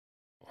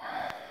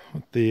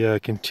the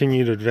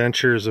continued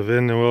adventures of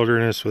In the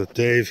Wilderness with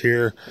Dave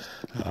here.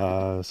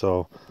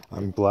 So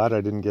I'm glad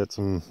I didn't get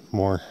some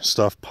more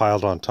stuff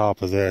piled on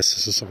top of this.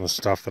 This is some of the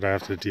stuff that I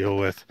have to deal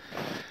with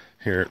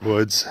here at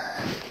Woods.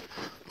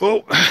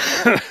 Oh,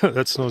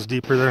 that snow's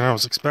deeper than I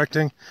was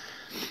expecting.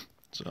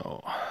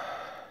 So,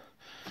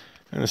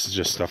 and this is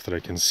just stuff that I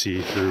can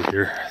see through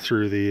here,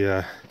 through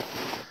the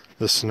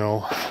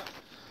snow.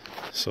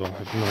 So I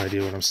have no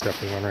idea what I'm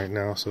stepping on right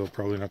now, so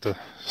probably not the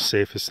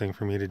safest thing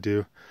for me to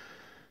do.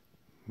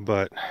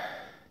 But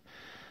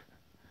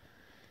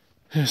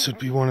this would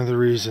be one of the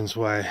reasons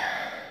why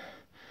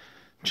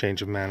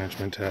change of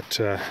management at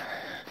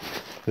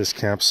this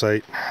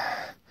campsite.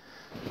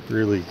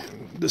 Really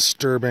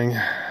disturbing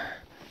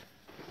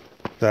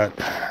that,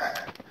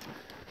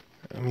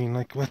 I mean,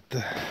 like, what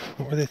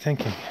were they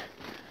thinking?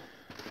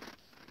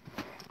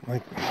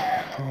 Like,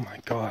 oh my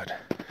God.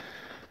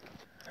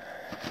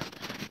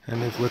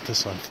 And they've lit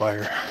this on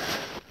fire.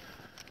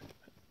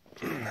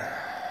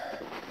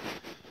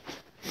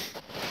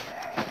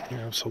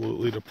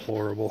 Absolutely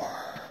deplorable.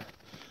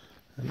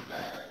 And,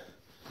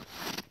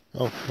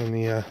 oh, and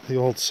the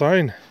old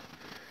sign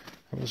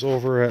that was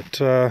over at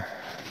the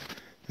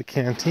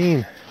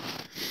canteen.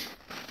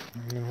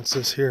 And what's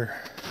this here?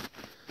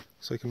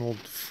 It's like an old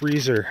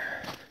freezer,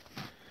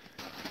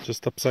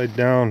 just upside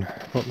down,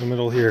 out in the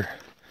middle here.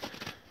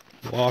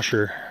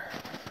 Washer.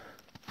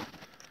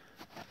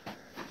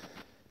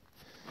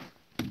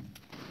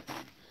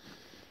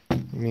 I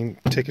mean,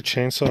 take a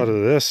chainsaw to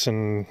this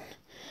and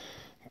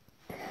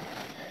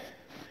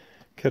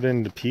cut it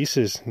into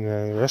pieces, and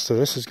the rest of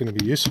this is going to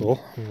be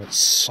useful. I mean, it's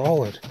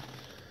solid.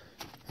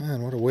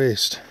 Man, what a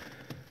waste.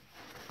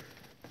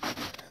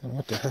 And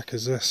what the heck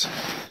is this?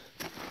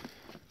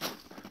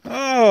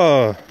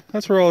 Oh,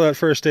 that's where all that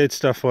first aid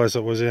stuff was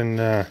that was in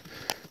the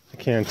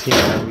canteen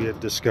that we had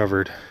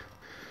discovered.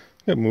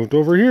 It moved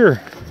over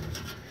here.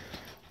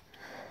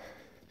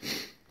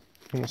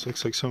 Almost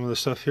looks like some of the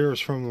stuff here is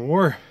from the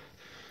war.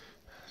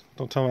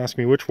 Don't ask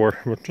me which war,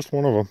 but just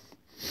one of them.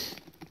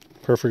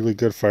 Perfectly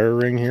good fire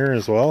ring here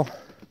as well.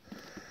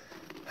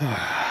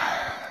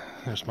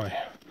 There's my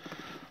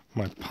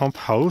pump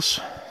house.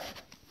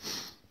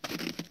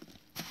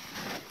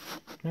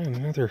 And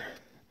another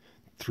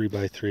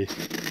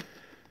 3x3.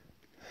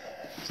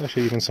 There's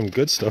actually even some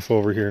good stuff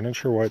over here. Not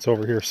sure why it's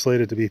over here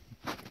slated to be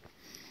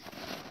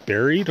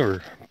buried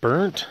or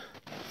burnt.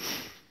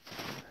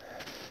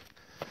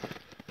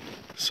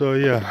 So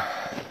yeah,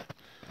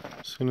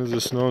 as soon as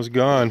the snow's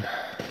gone,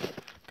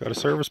 got a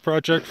service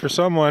project for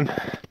someone.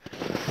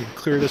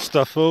 Clear this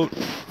stuff out,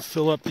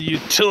 fill up the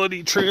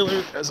utility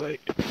trailer as I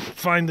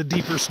find the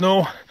deeper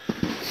snow.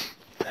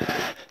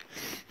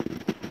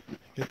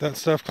 Get that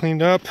stuff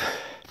cleaned up.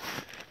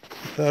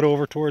 Get that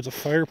over towards a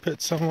fire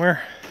pit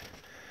somewhere.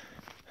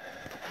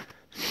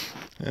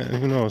 And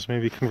who knows,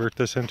 maybe convert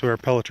this into our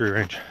pelletry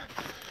range.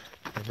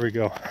 There we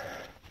go.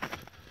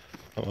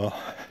 Oh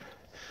well.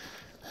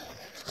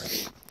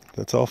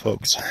 That's all,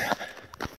 folks.